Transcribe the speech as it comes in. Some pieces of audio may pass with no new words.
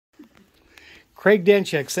Craig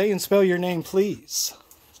Danczyk, say and spell your name, please.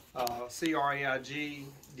 CraigDanczyk,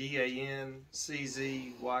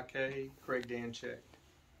 Craig Danczyk.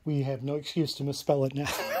 We have no excuse to misspell it now.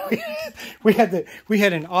 we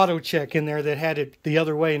had an auto check in there that had it the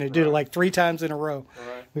other way, and it did it like 3 times in a row.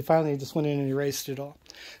 Right. We finally just went in and erased it all.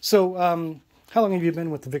 So, how long have you been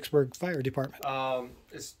with the Vicksburg Fire Department?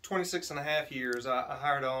 It's 26 and a half years. I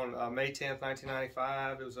hired on May 10th,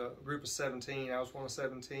 1995. It was a group of 17. I was one of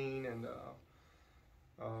 17, and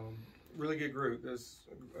really good group.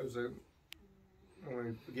 When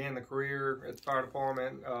we began the career at the fire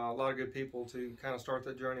department, a lot of good people to kind of start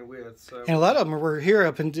that journey with. So, and a lot of them were here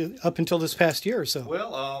up until this past year or so.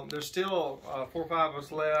 Well, there's still 4 or 5 of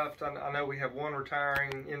us left. I know we have one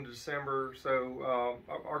retiring in December, so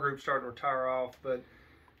our group's starting to retire off. But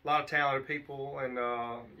a lot of talented people, and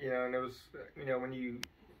and it was, when you,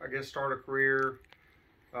 I guess, start a career,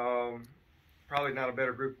 probably not a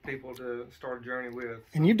better group of people to start a journey with.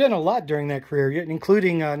 And you've done a lot during that career,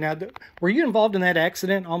 including were you involved in that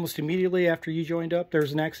accident almost immediately after you joined up? There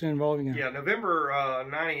was an accident involving Yeah, November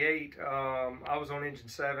 '98. I was on Engine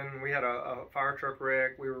 7. We had a fire truck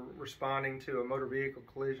wreck. We were responding to a motor vehicle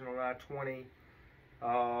collision on I-20.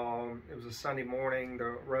 It was a Sunday morning.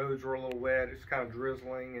 The roads were a little wet. It was kind of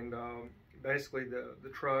drizzling, and basically the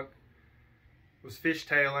truck was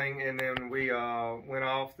fishtailing, and then we went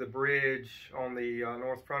off the bridge on the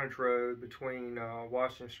North Frontage Road between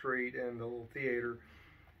Washington Street and the little theater,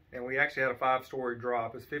 and we actually had a 5-story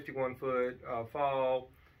drop. It's 51-foot fall,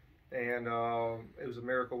 and it was a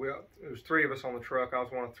miracle. It was 3 of us on the truck. I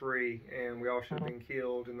was one of 3, and we all should have been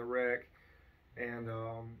killed in the wreck. And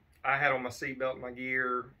I had on my seatbelt and my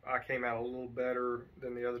gear. I came out a little better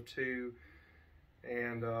than the other 2.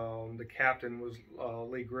 And the captain was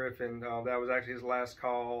Lee Griffin. That was actually his last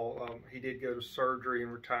call. He did go to surgery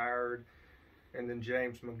and retired. And then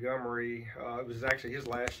James Montgomery, it was actually his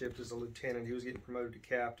last shift as a lieutenant. He was getting promoted to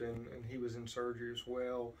captain, and he was in surgery as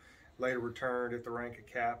well. Later returned at the rank of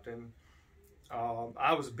captain.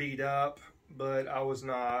 I was beat up, but I was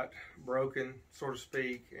not broken, so to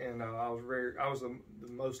speak. And I was the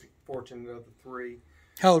most fortunate of the 3.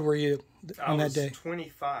 How old were you on that day? I was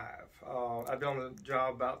 25. I've been on the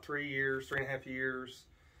job about 3.5 years,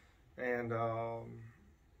 and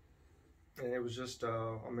it was just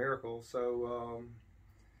a miracle. So,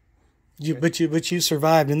 but you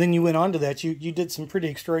survived, and then you went on to that. You did some pretty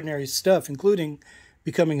extraordinary stuff, including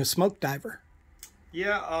becoming a smoke diver.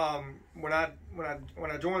 Yeah. When I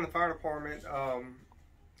joined the fire department, I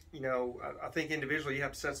think individually you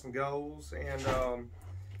have to set some goals, and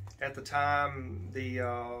at the time,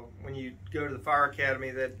 when you go to the fire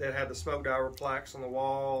academy, that had the smoke diver plaques on the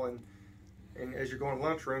wall, and as you're going to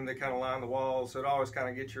lunchroom, they kind of line the walls, so it always kind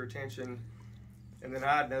of gets your attention. And then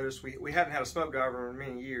I'd noticed we hadn't had a smoke diver in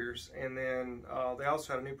many years, and then they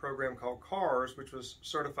also had a new program called CARS, which was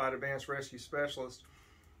Certified Advanced Rescue Specialist,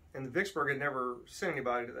 and the Vicksburg had never sent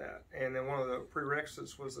anybody to that. And then one of the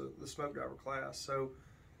prerequisites was the smoke diver class. So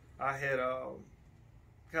I had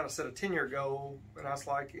kind of set a 10-year goal, and I was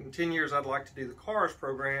like, in 10 years I'd like to do the CARS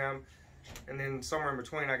program, and then somewhere in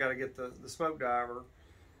between I got to get the smoke diver.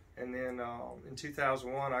 And then in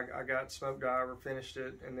 2001 I got smoke diver, finished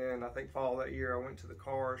it, and then I think fall of that year I went to the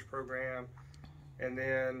CARS program, and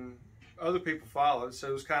then other people followed. So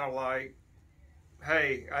it was kind of like,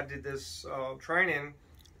 hey, I did this training.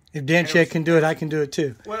 If Danczyk can do it, I can do it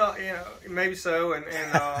too. Well, maybe so, and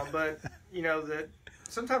but that.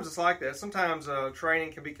 Sometimes it's like that. Sometimes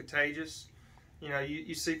training can be contagious.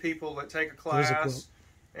 You see people that take a class,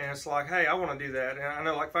 and it's like, hey, I want to do that. And I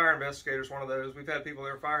know, like, fire investigators, one of those. We've had people that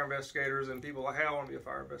are fire investigators, and people like, hey, I want to be a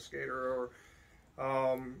fire investigator.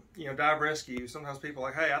 Or, dive rescue. Sometimes people are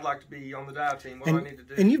like, hey, I'd like to be on the dive team. What do I need to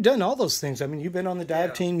do? And you've done all those things. I mean, you've been on the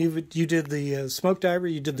dive team. You did the smoke diver.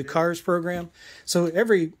 You did the CARS program. So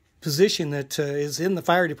every position that is in the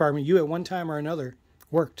fire department, you at one time or another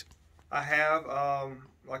worked. I have,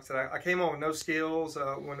 like I said, I came on with no skills.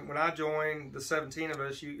 When I joined, the 17 of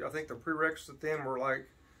us, I think the prerequisites then were like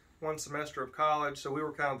 1 semester of college. So we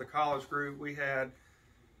were kind of the college group.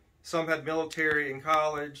 Some had military in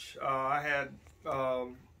college. I had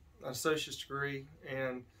an associate's degree,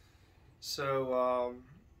 and so,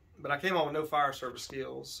 but I came on with no fire service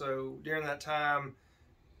skills. So during that time,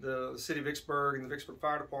 the city of Vicksburg and the Vicksburg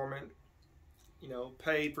Fire Department,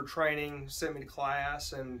 paid for training, sent me to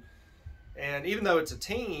class, and even though it's a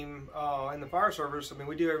team in the fire service, I mean,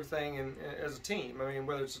 we do everything as a team. I mean,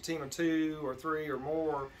 whether it's a team of 2 or 3 or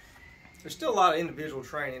more, there's still a lot of individual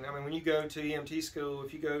training. I mean, when you go to EMT school,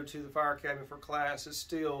 if you go to the fire academy for class, it's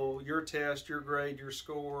still your test, your grade, your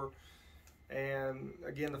score. And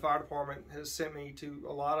again, the fire department has sent me to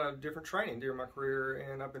a lot of different training during my career,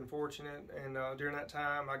 and I've been fortunate. And during that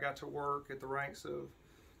time, I got to work at the ranks of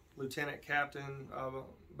lieutenant captain,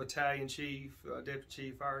 battalion chief, deputy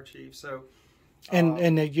chief, fire chief. So,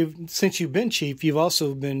 and since you've been chief, you've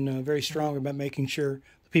also been very strong about making sure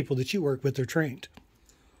the people that you work with are trained.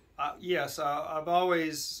 Yes, I've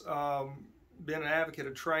always been an advocate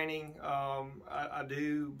of training. I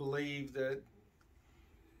do believe that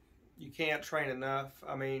you can't train enough.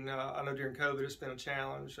 I mean, I know during COVID it's been a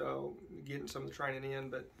challenge getting some of the training in,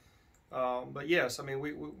 but yes, I mean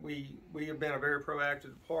we have been a very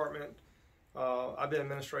proactive department. I've been in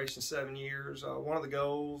administration 7 years. One of the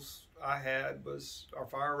goals I had was our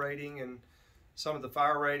fire rating, and some of the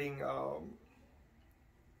fire rating,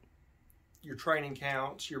 your training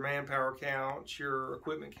counts, your manpower counts, your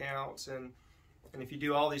equipment counts, and if you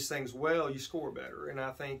do all these things well, you score better. And I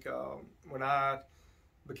think when I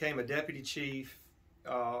became a deputy chief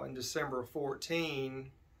in December of 14,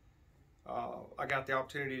 I got the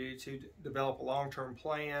opportunity to develop a long-term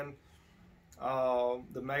plan.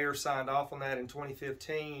 The mayor signed off on that in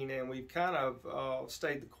 2015, and we've kind of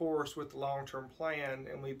stayed the course with the long-term plan,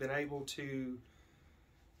 and we've been able to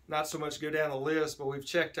not so much go down the list, but we've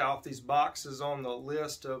checked off these boxes on the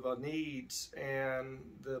list of needs, and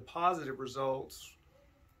the positive results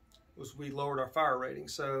was we lowered our fire rating.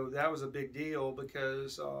 So that was a big deal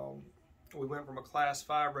because we went from a class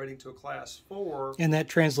 5 rating to a class 4. And that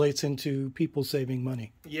translates into people saving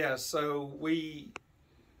money. Yes, so we,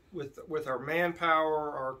 with our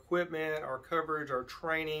manpower, our equipment, our coverage, our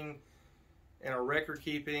training, and our record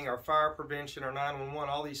keeping, our fire prevention, our 911,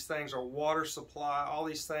 all these things, our water supply, all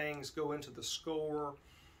these things go into the score.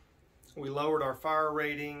 We lowered our fire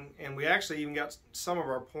rating, and we actually even got some of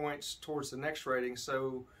our points towards the next rating.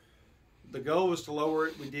 So the goal was to lower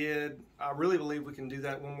it. We did. I really believe we can do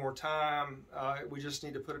that one more time. We just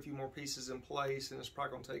need to put a few more pieces in place, and it's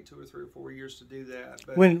probably going to take 2 or 3 or 4 years to do that.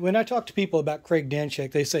 But when I talk to people about Craig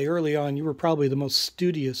Danchek, they say early on you were probably the most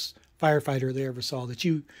studious firefighter they ever saw, that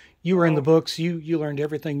you were in the books, you learned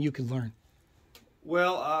everything you could learn.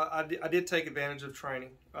 Well, I did take advantage of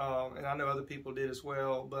training, and I know other people did as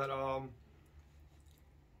well, but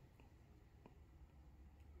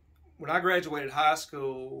when I graduated high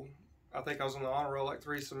school, I think I was on the honor roll like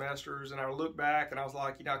 3 semesters, and I look back and I was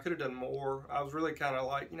like, I could have done more. I was really kind of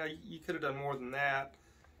like, you could have done more than that.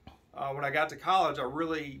 When I got to college, I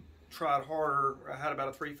really tried harder. I had about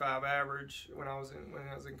a 3.5 average when I was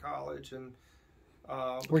in college, and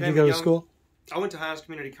where'd you go to school? I went to Hines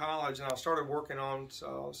Community College, and I started working on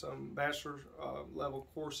some bachelor level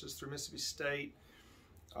courses through Mississippi State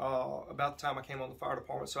about the time I came on the fire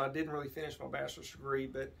department. So I didn't really finish my bachelor's degree,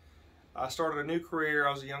 but I started a new career.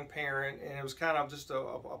 I was a young parent, and it was kind of just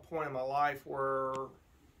a point in my life where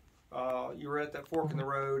you were at that fork in the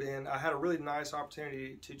road, and I had a really nice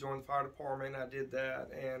opportunity to join the fire department. I did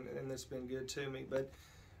that, and it's been good to me. But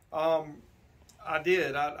I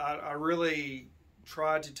did. I really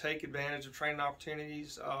tried to take advantage of training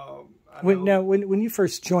opportunities. When you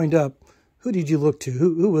first joined up, who did you look to?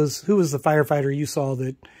 Who was the firefighter you saw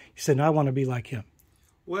that you said, no, I want to be like him?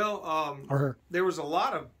 Well, or her? There was a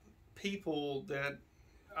lot of people that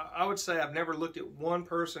I would say I've never looked at one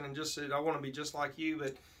person and just said, I want to be just like you,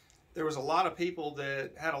 but there was a lot of people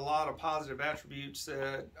that had a lot of positive attributes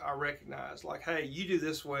that I recognized, like, hey, you do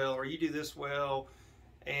this well, or you do this well,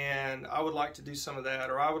 and I would like to do some of that,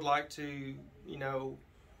 or I would like to,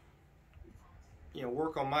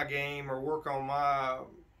 work on my game or work on my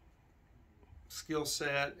skill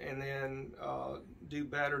set, and then do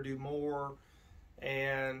better, do more.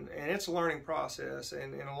 And it's a learning process,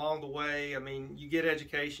 and along the way, I mean, you get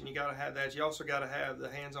education, you got to have that. You also got to have the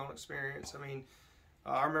hands-on experience. I mean,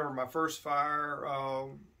 I remember my first fire, I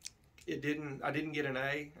didn't get an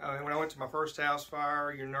A. I mean, when I went to my first house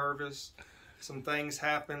fire, you're nervous. Some things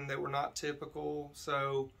happened that were not typical.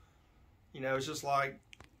 So, it's just like,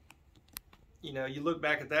 you look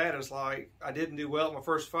back at that, it's like, I didn't do well at my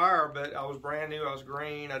first fire, but I was brand new, I was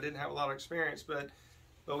green, I didn't have a lot of experience, but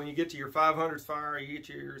when you get to your 500th fire, you get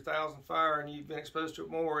to your 1,000th fire, and you've been exposed to it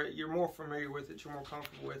more, you're more familiar with it, you're more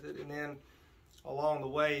comfortable with it. And then along the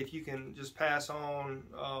way, if you can just pass on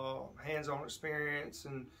hands-on experience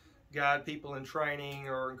and guide people in training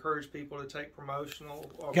or encourage people to take promotional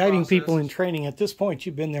guiding people in training, at this point,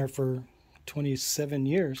 you've been there for 27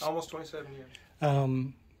 years. Almost 27 years.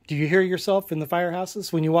 Do you hear yourself in the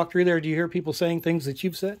firehouses? When you walk through there, do you hear people saying things that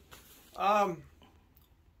you've said? I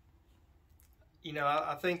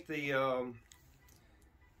think the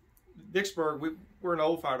Vicksburg, we're an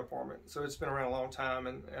old fire department, so it's been around a long time,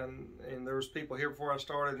 and there was people here before I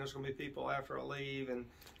started, and there's going to be people after I leave, and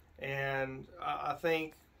And I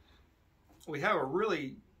think we have a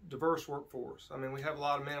really diverse workforce. I mean, we have a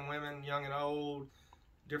lot of men and women, young and old,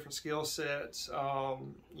 different skill sets.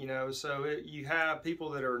 You know, so you have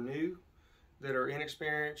people that are new, that are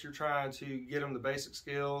inexperienced. You're trying to get them the basic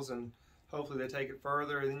skills, and hopefully they take it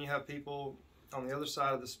further. And then you have people on the other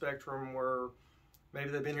side of the spectrum where maybe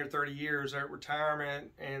they've been here 30 years, they're at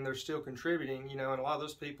retirement, and they're still contributing. You know, and a lot of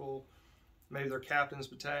those people, maybe they're captains,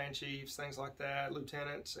 battalion chiefs, things like that,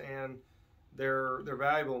 lieutenants, and they're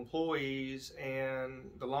valuable employees, and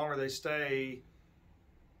the longer they stay,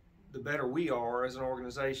 the better we are as an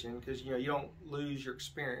organization, because you know, you don't lose your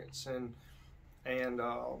experience, and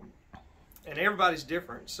everybody's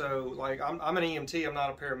different. So like I'm an EMT, I'm not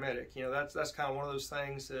a paramedic. You know, that's kind of one of those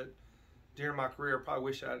things that during my career I probably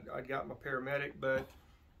wish I'd gotten my paramedic, but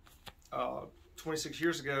 26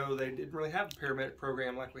 years ago they didn't really have the paramedic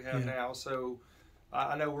program like we have now. So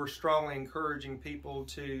I know we're strongly encouraging people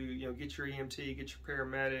to, you know, get your EMT, get your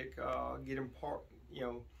paramedic, get them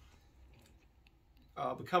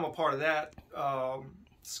become a part of that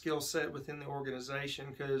skill set within the organization,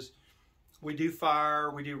 because we do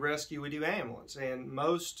fire, we do rescue, we do ambulance, and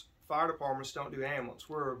most fire departments don't do ambulance.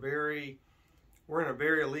 We're in a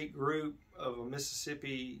very elite group of a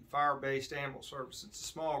Mississippi fire-based ambulance service. It's a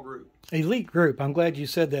small group. Elite group. I'm glad you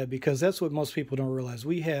said that, because that's what most people don't realize.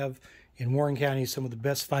 We have in Warren County some of the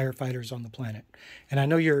best firefighters on the planet, and I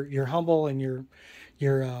know you're humble and your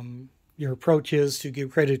approach is to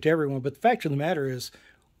give credit to everyone, but the fact of the matter is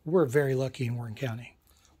we're very lucky in Warren County.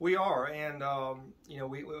 We are, and you know,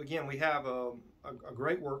 we have a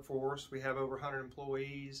great workforce. We have over 100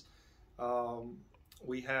 employees.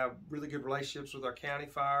 We have really good relationships with our county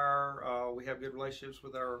fire. We have good relationships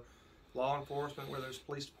with our law enforcement, whether it's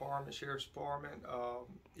police department, sheriff's department,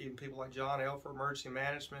 even people like John Elfer, emergency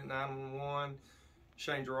management, 911,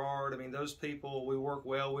 Shane Gerard. I mean, those people we work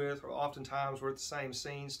well with. Oftentimes we're at the same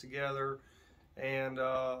scenes together, and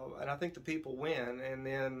I think the people win. And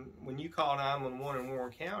then when you call 911 in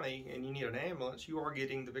Warren County and you need an ambulance, you are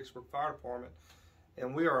getting the Vicksburg Fire Department,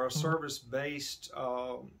 and we are a service-based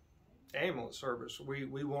ambulance service.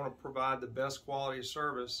 We want to provide the best quality of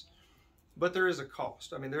service, but there is a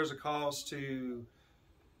cost. I mean, there's a cost to,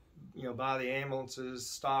 you know, buy the ambulances,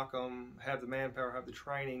 stock them, have the manpower, have the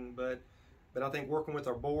training, but I think working with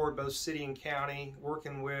our board, both city and county,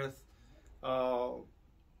 working with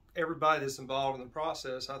everybody that's involved in the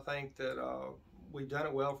process, I think that we've done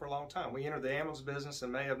it well for a long time. We entered the ambulance business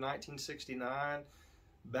in May of 1969.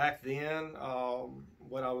 Back then,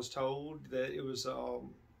 what I was told, that it was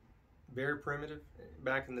very primitive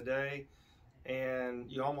back in the day,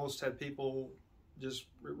 and you almost had people just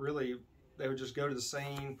really, they would just go to the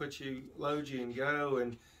scene, load you and go,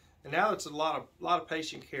 and now it's a lot of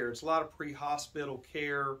patient care. It's a lot of pre-hospital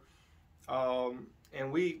care,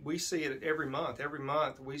 and we see it every month. Every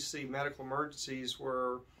month we see medical emergencies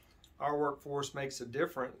where our workforce makes a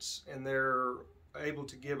difference, and they're able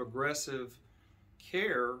to give aggressive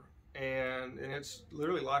care, and it's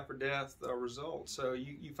literally life or death results. So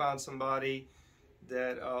you find somebody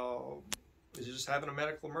that is just having a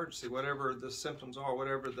medical emergency, whatever the symptoms are,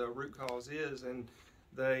 whatever the root cause is, and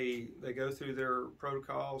they go through their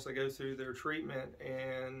protocols, they go through their treatment,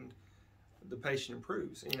 and the patient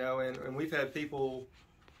improves. You know, and we've had people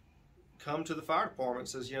come to the fire department and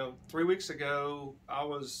says, you know, 3 weeks ago I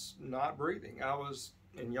was not breathing.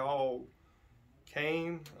 And y'all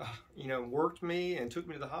came, you know, worked me and took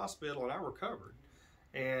me to the hospital, and I recovered.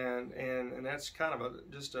 And that's kind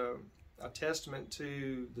of just a testament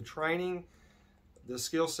to the training, the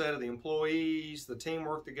skill set of the employees, the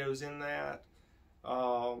teamwork that goes in that.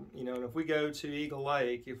 You know, and if we go to Eagle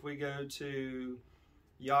Lake, if we go to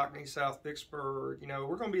Yocney, South Vicksburg, you know,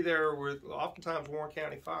 we're going to be there with oftentimes Warren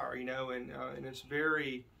County Fire, you know, and it's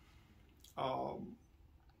very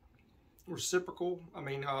reciprocal. I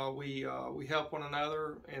mean, we help one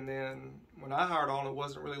another, and then when I hired on, it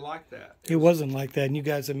wasn't really like that. It wasn't like that, and you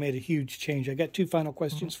guys have made a huge change. I got two final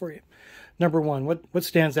questions for you. Number one, what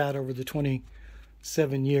stands out over the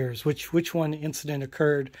 27 years? Which one incident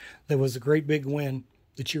occurred that was a great big win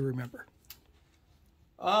that you remember?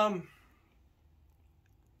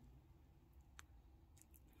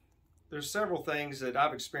 There's several things that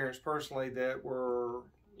I've experienced personally that were,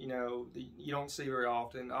 you know, you don't see very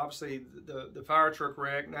often. Obviously, the fire truck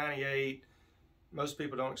wreck, 98, most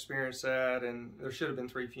people don't experience that, and there should have been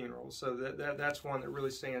 3 funerals. So that's one that really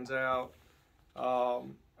stands out.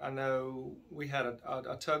 I know we had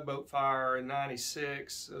a tugboat fire in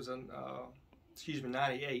 96. It was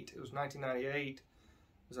 98. It was 1998. It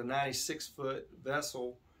was a 96-foot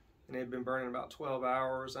vessel, and it had been burning about 12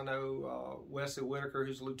 hours. I know Wesley Whitaker,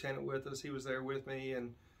 who's a lieutenant with us, he was there with me,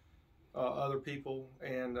 and other people,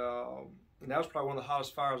 and that was probably one of the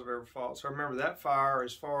hottest fires I've ever fought. So I remember that fire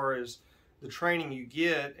as far as the training you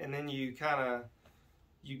get, and then you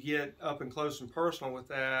get up and close and personal with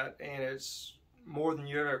that, and it's more than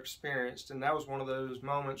you ever experienced. And that was one of those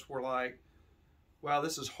moments where, like, wow,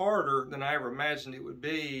 this is harder than I ever imagined it would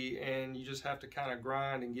be, and you just have to kind of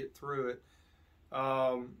grind and get through it.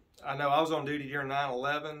 I know I was on duty during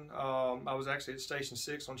 9/11. I was actually at Station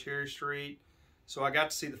 6 on Cherry Street, so I got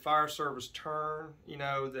to see the fire service turn,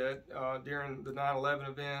 that during the 9/11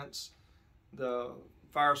 events, the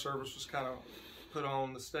fire service was kind of put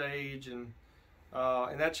on the stage, and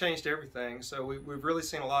that changed everything. So we've really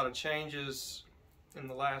seen a lot of changes in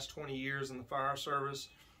the last 20 years in the fire service.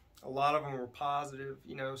 A lot of them were positive,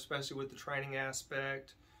 especially with the training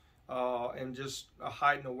aspect, and just a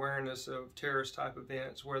heightened awareness of terrorist type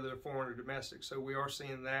events, whether they're foreign or domestic. So we are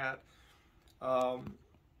seeing that. And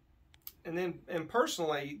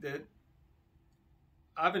personally, that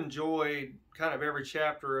I've enjoyed kind of every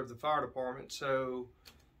chapter of the fire department. So,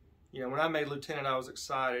 when I made lieutenant, I was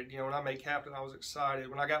excited. When I made captain, I was excited.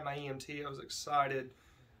 When I got my EMT, I was excited.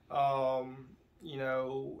 And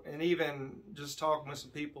even just talking with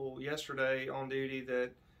some people yesterday on duty,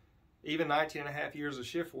 that even 19 and a half years of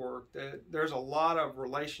shift work, that there's a lot of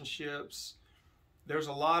relationships, there's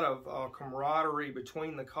a lot of camaraderie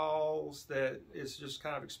between the calls, that it's just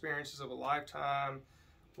kind of experiences of a lifetime,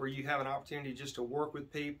 where you have an opportunity just to work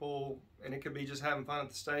with people, and it could be just having fun at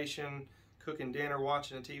the station, cooking dinner,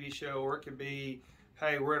 watching a TV show, or it could be,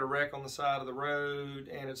 hey, we're at a wreck on the side of the road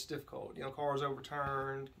and it's difficult, cars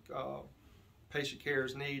overturned, patient care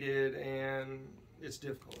is needed, and it's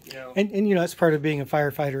difficult, And that's part of being a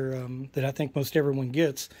firefighter, that I think most everyone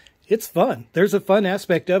gets. It's fun. There's a fun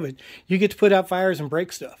aspect of it. You get to put out fires and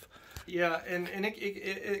break stuff. Yeah, and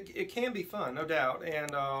it can be fun, no doubt.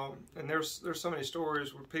 And there's so many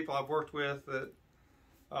stories with people I've worked with that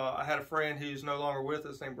I had a friend who's no longer with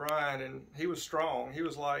us named Brian, and he was strong. He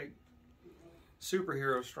was like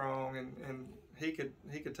superhero strong, and he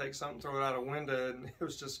could take something, throw it out a window, and it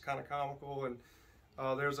was just kind of comical. And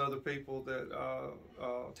there's other people that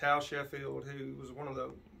Tal Sheffield, who was one of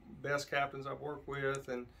the best captains I've worked with,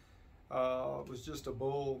 and was just a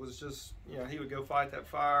bull. Was just he would go fight that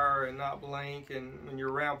fire and not blink. And when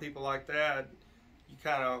you're around people like that, you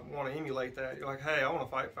kind of want to emulate that. You're like, hey, I want to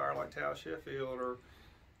fight fire like Tal Sheffield, or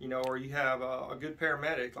or you have a good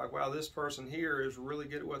paramedic. Like, wow, this person here is really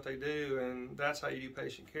good at what they do, and that's how you do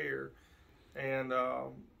patient care. And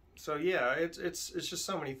so yeah, it's just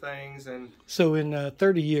so many things. And so in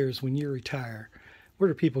 30 years, when you retire, what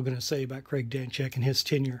are people going to say about Craig Danchek and his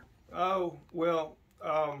tenure? Oh, well,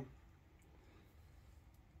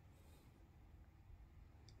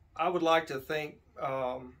 I would like to think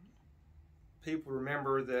people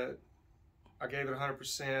remember that I gave it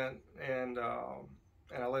 100%, and I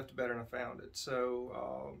left it better than I found it.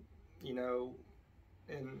 So,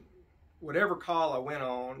 and whatever call I went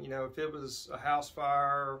on, if it was a house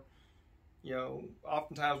fire,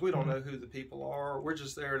 oftentimes we don't know who the people are. We're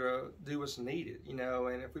just there to do what's needed,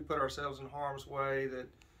 and if we put ourselves in harm's way,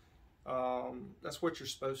 that's what you're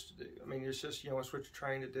supposed to do. I mean, it's just, it's what you're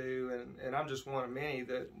trained to do, and I'm just one of many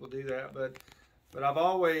that will do that. But I've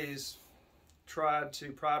always tried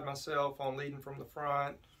to pride myself on leading from the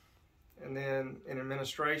front. And then in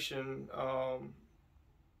administration,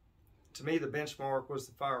 to me, the benchmark was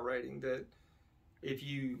the fire rating, that if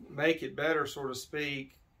you make it better, so to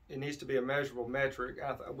speak, it needs to be a measurable metric.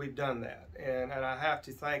 We've done that. And I have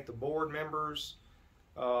to thank the board members,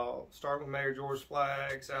 starting with Mayor George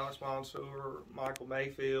Flaggs, Alex Monsoor, Michael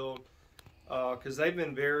Mayfield, because they've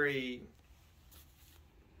been very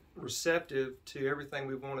receptive to everything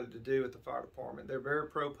we wanted to do at the fire department. They're very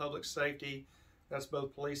pro public safety. That's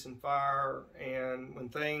both police and fire. And when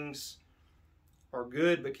things are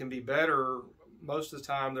good but can be better, most of the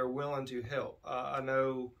time they're willing to help. I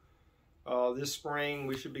know this spring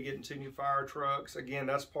we should be getting 2 new fire trucks. Again,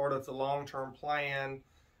 that's part of the long-term plan.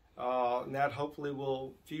 And that hopefully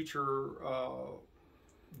will future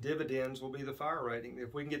dividends will be the fire rating.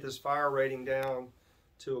 If we can get this fire rating down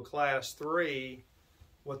to a class 3,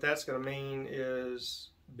 what that's going to mean is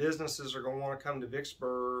businesses are going to want to come to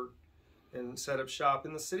Vicksburg and set up shop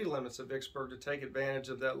in the city limits of Vicksburg to take advantage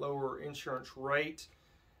of that lower insurance rate.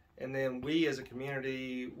 And then we as a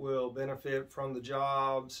community will benefit from the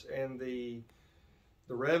jobs and the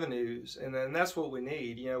revenues. And then that's what we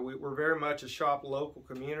need. We're very much a shop local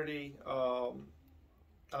community.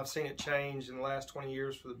 I've seen it change in the last 20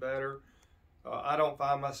 years for the better. I don't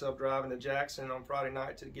find myself driving to Jackson on Friday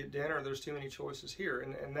night to get dinner. There's too many choices here.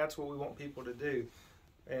 And that's what we want people to do.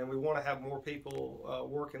 and we want to have more people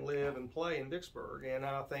work and live and play in Vicksburg. And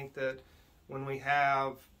I think that when we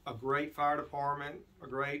have a great fire department, a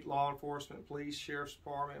great law enforcement, police, sheriff's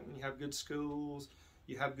department, when you have good schools,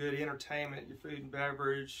 you have good entertainment, your food and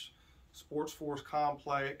beverage, sports force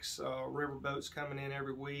complex, river boats coming in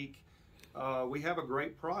every week, we have a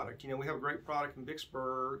great product. We have a great product in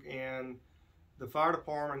Vicksburg, and the fire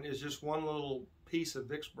department is just one little piece of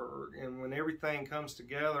Vicksburg. And when everything comes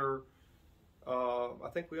together, I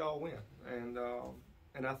think we all win.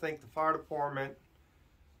 And I think the fire department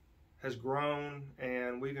has grown,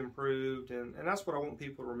 and we've improved, and that's what I want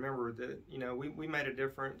people to remember, that we made a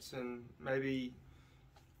difference. And maybe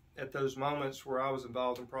at those moments where I was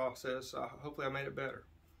involved in the process, hopefully I made it better.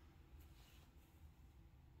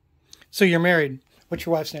 So you're married. What's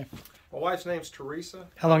your wife's name? My wife's name's Teresa.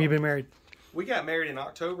 How long have you been married? We got married in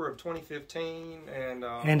October of 2015,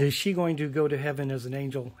 and is she going to go to heaven as an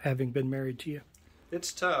angel, having been married to you?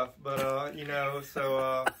 It's tough, but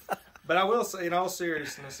but I will say, in all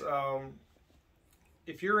seriousness,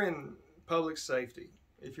 if you're in public safety,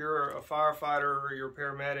 if you're a firefighter, or you're a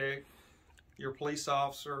paramedic, you're a police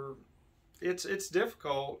officer, it's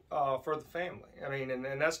difficult for the family. I mean, and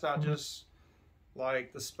that's not just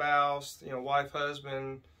like the spouse, wife,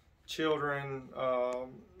 husband, children.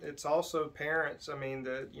 It's also parents. I mean,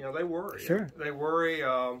 that they worry. Sure, they worry.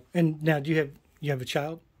 And now, do you have a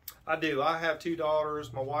child? I do. I have 2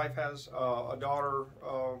 daughters. My wife has a daughter.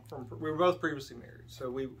 We were both previously married,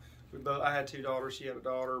 so we both. I had 2 daughters. She had a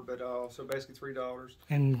daughter, but so basically 3 daughters.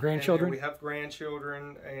 And grandchildren. And we have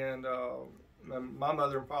grandchildren, and my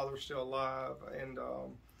mother and father are still alive, and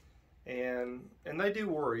they do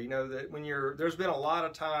worry. That when there's been a lot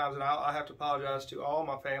of times, and I have to apologize to all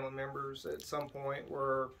my family members at some point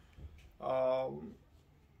where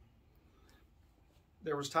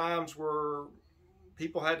there was times where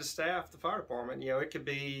people had to staff the fire department. It could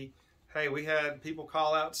be, hey, we had people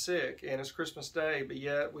call out sick and it's Christmas Day, but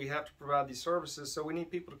yet we have to provide these services, so we need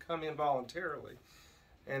people to come in voluntarily.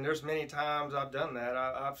 And there's many times I've done that.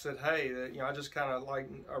 I've said, hey, that I just kind of I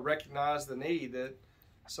recognize the need that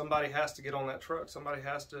somebody has to get on that truck. Somebody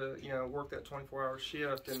has to work that 24-hour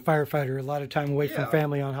shift. And firefighter, a lot of time away from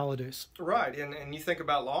family on holidays. Right, and you think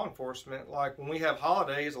about law enforcement, like when we have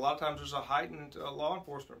holidays, a lot of times there's a heightened law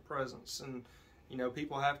enforcement presence, and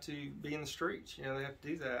people have to be in the streets. They have to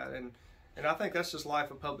do that, and I think that's just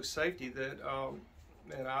life of public safety. That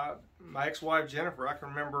my ex-wife Jennifer, I can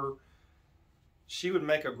remember, she would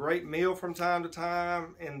make a great meal from time to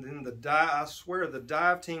time, and then I swear the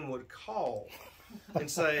dive team would call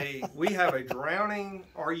and say, "We have a drowning.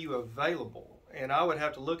 Are you available?" And I would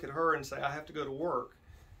have to look at her and say, "I have to go to work,"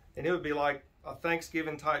 and it would be like a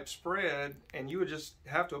Thanksgiving type spread, and you would just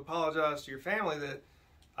have to apologize to your family that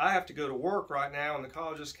I have to go to work right now, and the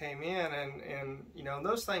call just came in, and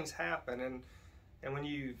those things happen, and when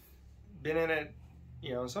you've been in it,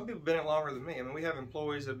 some people have been in it longer than me. I mean, we have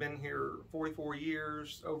employees that have been here 44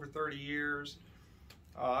 years, over 30 years.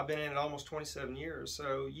 I've been in it almost 27 years,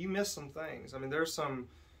 so you miss some things. I mean, there's some,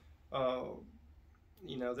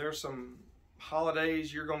 there's some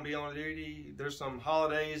holidays you're going to be on duty. There's some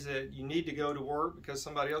holidays that you need to go to work because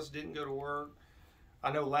somebody else didn't go to work.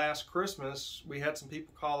 I know last Christmas we had some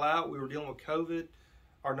people call out. We were dealing with COVID.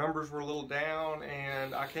 Our numbers were a little down,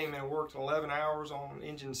 and I came in and worked 11 hours on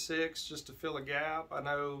Engine 6 just to fill a gap. I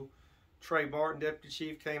know Trey Barton, Deputy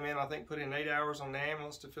Chief, came in, I think put in 8 hours on the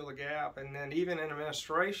ambulance to fill a gap. And then even in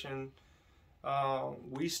administration,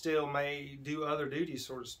 we still may do other duties,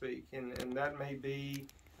 so to speak. And that may be,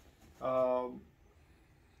 come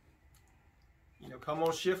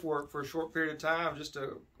on shift work for a short period of time just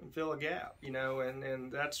to fill a gap,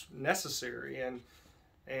 and that's necessary. And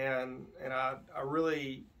I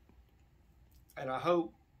really, and I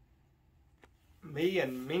hope me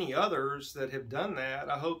and many others that have done that,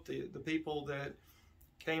 I hope the people that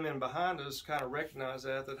came in behind us kind of recognize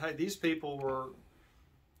that, hey, these people were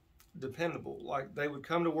dependable. Like, they would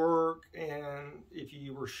come to work, and if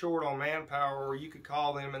you were short on manpower, you could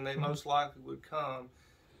call them and they most likely would come.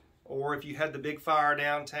 Or if you had the big fire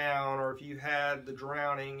downtown, or if you had the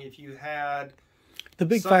drowning, if you had the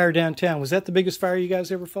big fire downtown, was that the biggest fire you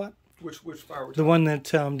guys ever fought? Which fire? The one that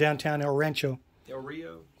downtown El Rancho. El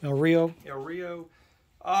Rio. El Rio. El Rio.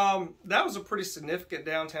 That was a pretty significant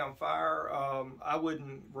downtown fire. I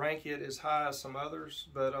wouldn't rank it as high as some others,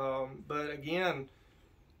 but again,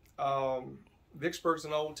 Vicksburg's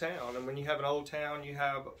an old town, and when you have an old town, you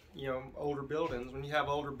have older buildings. When you have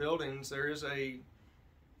older buildings, there is a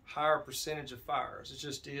higher percentage of fires. It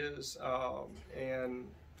just is, and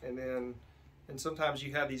sometimes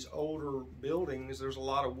you have these older buildings. There's a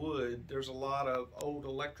lot of wood. There's a lot of old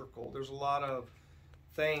electrical. There's a lot of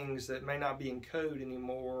things that may not be in code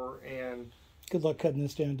anymore. And good luck cutting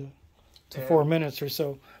this down to 4 minutes or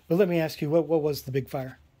so. But let me ask you, what was the big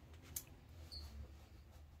fire?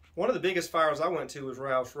 One of the biggest fires I went to was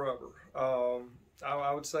Rouse Rubber.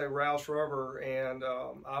 I would say Rouse Rubber, and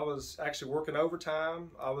I was actually working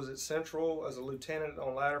overtime. I was at Central as a lieutenant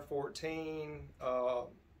on Ladder 14.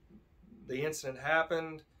 The incident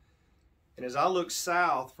happened, and as I looked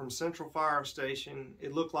south from Central Fire Station,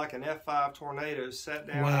 it looked like an F5 tornado set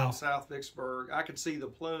down in South Vicksburg. I could see the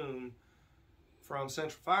plume from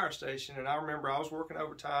Central Fire Station, and I remember I was working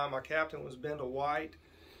overtime. My captain was Bendel White,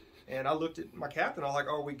 and I looked at my captain. I was like,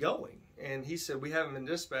 "Are we going?" And he said, "We haven't been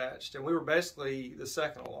dispatched." And we were basically the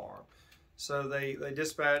second alarm. So they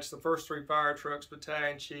dispatched the first 3 fire trucks,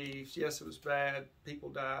 battalion chiefs. Yes, it was bad. People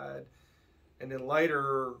died. And then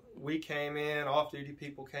later we came in, off-duty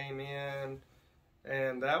people came in,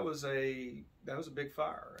 and that was a big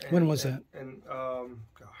fire. And, when was that? And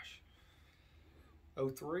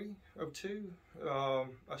 03, 02.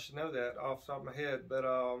 I should know that off the top of my head, but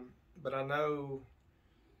I know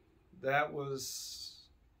that was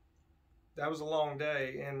a long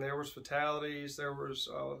day, and there was fatalities, there was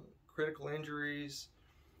critical injuries,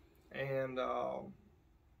 and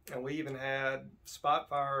we even had spot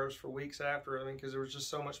fires for weeks after. I mean, because there was just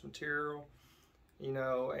so much material, you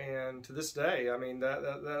know. And to this day, I mean,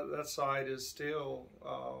 that site is still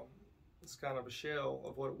it's kind of a shell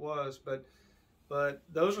of what it was. But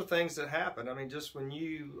those are things that happen. I mean, just when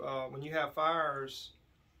you have fires,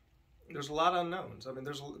 there's a lot of unknowns. I mean,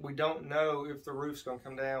 we don't know if the roof's going to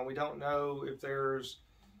come down. We don't know if there's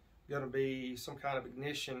going to be some kind of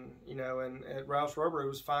ignition, you know. And at Rouse Rubber, it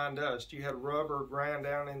was fine dust. You had rubber ground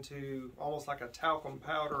down into almost like a talcum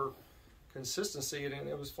powder consistency, and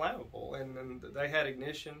it was flammable. And they had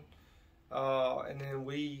ignition, and then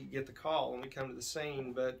we get the call and we come to the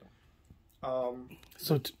scene. But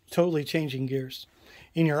so totally changing gears.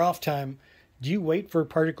 In your off time, do you wait for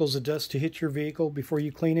particles of dust to hit your vehicle before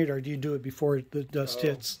you clean it, or do you do it before the dust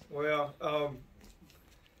hits? Well,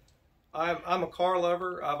 I'm a car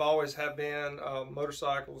lover. I've always have been.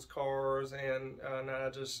 Motorcycles, cars, and I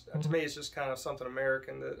just, to me, it's just kind of something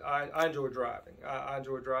American that I enjoy driving. I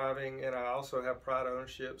enjoy driving, and I also have pride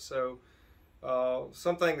ownership. So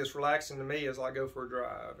something that's relaxing to me is I go for a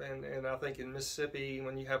drive. And I think in Mississippi,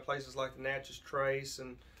 when you have places like the Natchez Trace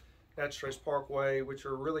and Natchez Trace Parkway, which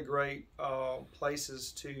are really great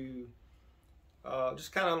places to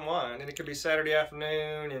just kind of unwind. And it could be Saturday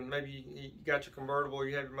afternoon, and maybe you got your convertible,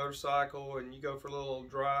 you have your motorcycle, and you go for a little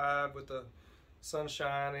drive with the sun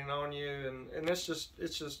shining on you, and it's just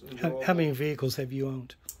enjoyable. How many vehicles have you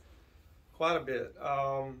owned? Quite a bit.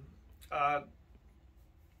 I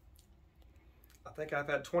think I've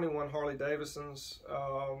had 21 Harley Davidsons.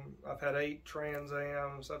 I've had 8 Trans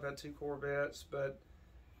Ams. I've had 2 Corvettes, but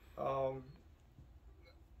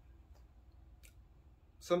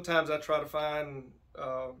sometimes I try to find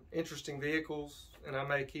interesting vehicles, and I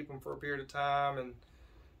may keep them for a period of time, and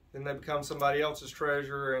then they become somebody else's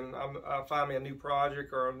treasure, and I find me a new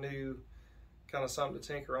project or a new kind of something to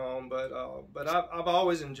tinker on. But I've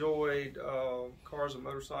always enjoyed cars and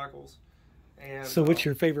motorcycles. And so what's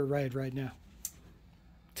your favorite ride right now?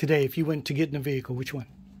 Today, if you went to get in a vehicle, which one?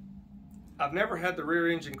 I've never had the rear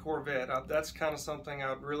engine Corvette. That's kind of something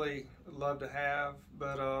I'd really love to have,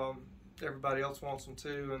 but everybody else wants them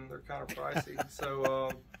too, and they're kind of pricey. So,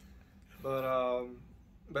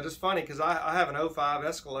 but it's funny because I have an 05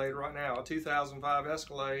 Escalade right now, a 2005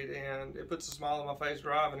 Escalade, and it puts a smile on my face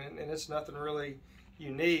driving it, and it's nothing really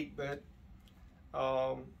unique, but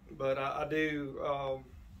I do.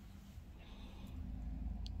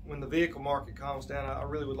 When the vehicle market calms down, I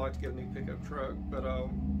really would like to get a new pickup truck. But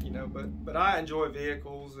you know, but I enjoy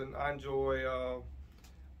vehicles, and I enjoy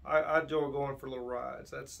going for little rides.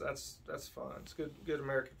 That's fun. It's good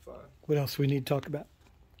American fun. What else we need to talk about?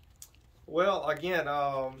 Well, again,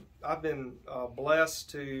 I've been blessed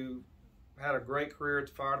to had a great career at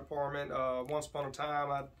the fire department. Once upon a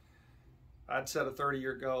time, I'd set a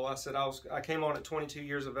 30-year goal. I said I came on at 22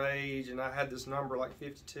 years of age, and I had this number like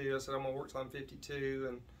 52. I said I'm gonna work till I'm 52,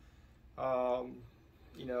 and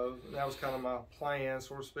you know, that was kind of my plan,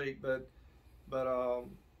 so to speak. But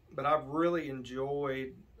I've really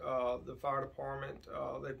enjoyed the fire department.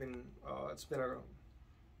 It's been a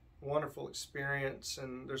wonderful experience,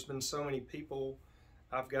 and there's been so many people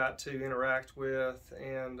I've got to interact with,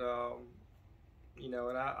 and you know,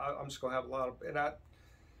 and I'm just gonna have a lot of, and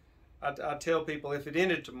I tell people if it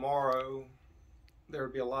ended tomorrow, there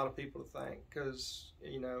would be a lot of people to thank, because,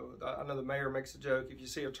 you know, I know the mayor makes a joke, if you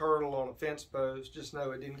see a turtle on a fence post, just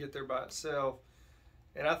know it didn't get there by itself.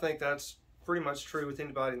 And I think that's pretty much true with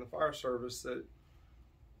anybody in the fire service, that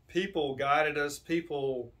people guided us,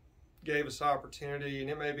 people gave us opportunity, and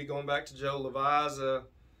it may be going back to Joe Leviza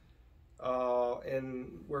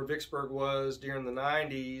and where Vicksburg was during the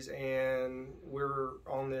 90s, and we're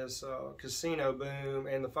on this casino boom,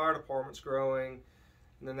 and the fire department's growing,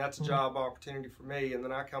 and then that's a job opportunity for me. And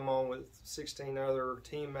then I come on with 16 other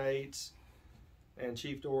teammates and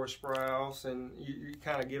Chief Doris Sprouse, and you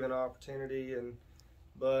kind of give an opportunity.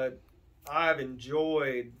 But I've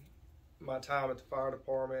enjoyed my time at the fire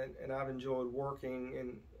department, and I've enjoyed working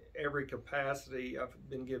in every capacity I've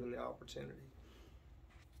been given the opportunity.